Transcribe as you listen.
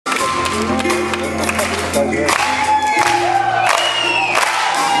So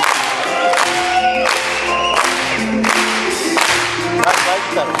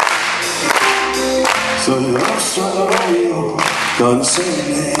the love song Romeo gonna sing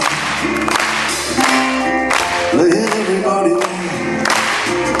me, laying everybody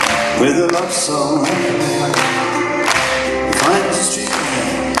with a love song. He finds the street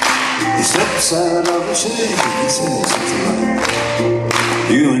man, he steps out of the shade, he says something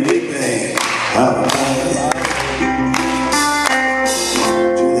like, you and me, babe, how about it?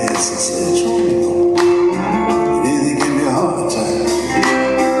 Juliet says, Romeo, you nearly gave me a heart attack.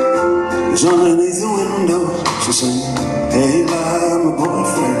 It's underneath the window, she said, hey, my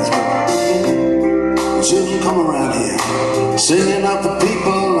boyfriend's back. You shouldn't come around here singing up the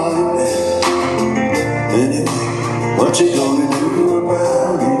people like that. Anyway, what you gonna do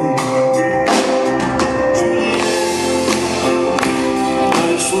about it?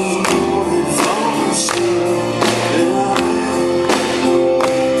 Life was going from the sun, and I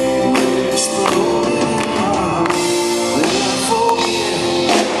exploded in my heart. When I forget,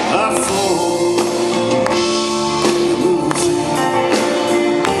 I fall.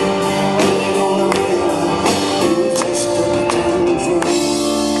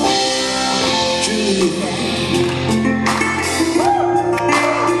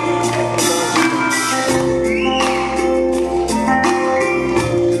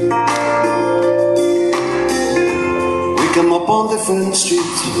 Come up on different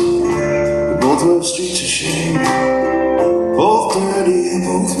streets, we both were streets of shame, both dirty and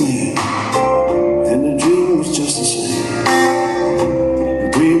both mean, and the dream was just the same. I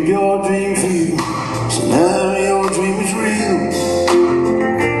dreamed your dream for you, so now your dream is real.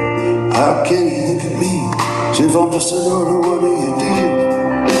 How can you look at me, say if I'm just a daughter, what do you do?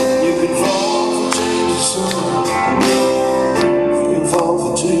 You can fall for change of sun, you can fall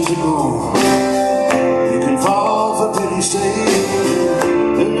for change of gold, you can fall for pity, stay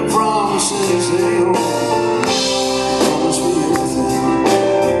and the promises they hold. You promised me everything,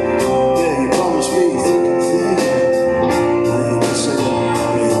 yeah, you promised me thick and thin. Now you can say,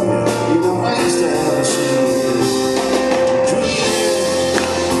 you know I used to have a sin. Juliet,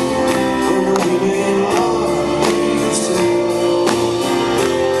 when we made love, we used to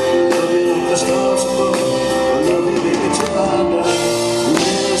love you like the stars above. I love you, baby, till I die. And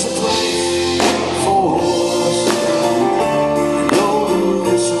there's a place for us.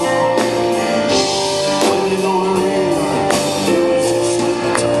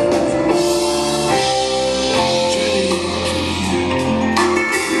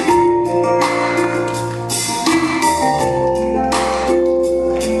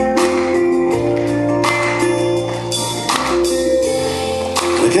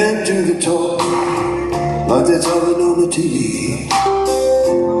 I can't do the talk like they're talking on the TV.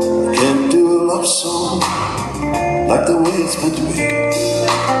 I can't do a love song like the way it's meant to be.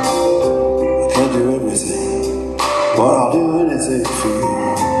 I can't do everything, but I'll do anything for you.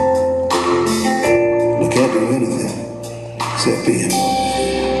 I can't do anything except being one with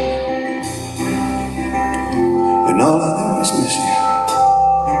you. And all I do is miss you,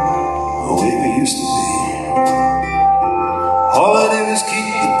 the way we used to be. All I do is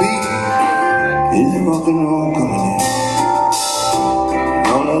keep the beat in the rock and roll coming in. And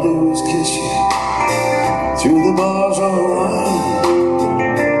all I do is kiss you through the bars of Orion.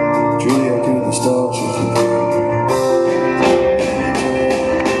 Juliet, to the stars with you.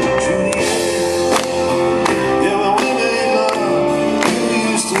 Juliet, yeah, when we made love, you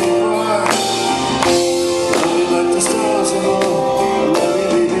used to cry. Love me like the stars above. Love me,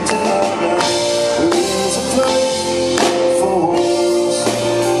 baby, till I die. There's a place for us.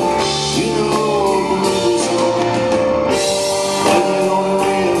 You know the little song. And you don't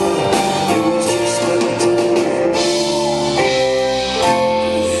realize it was just like a time.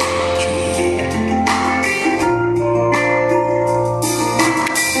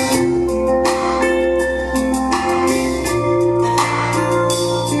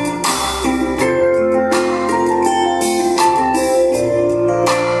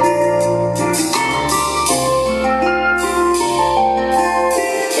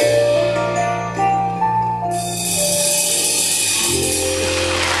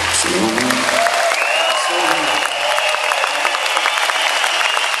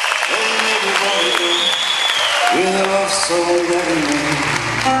 With a love song that we made,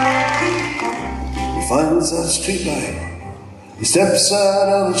 he finds that street light, he steps out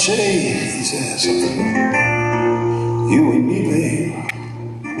of the shade, he says something, you and me, babe.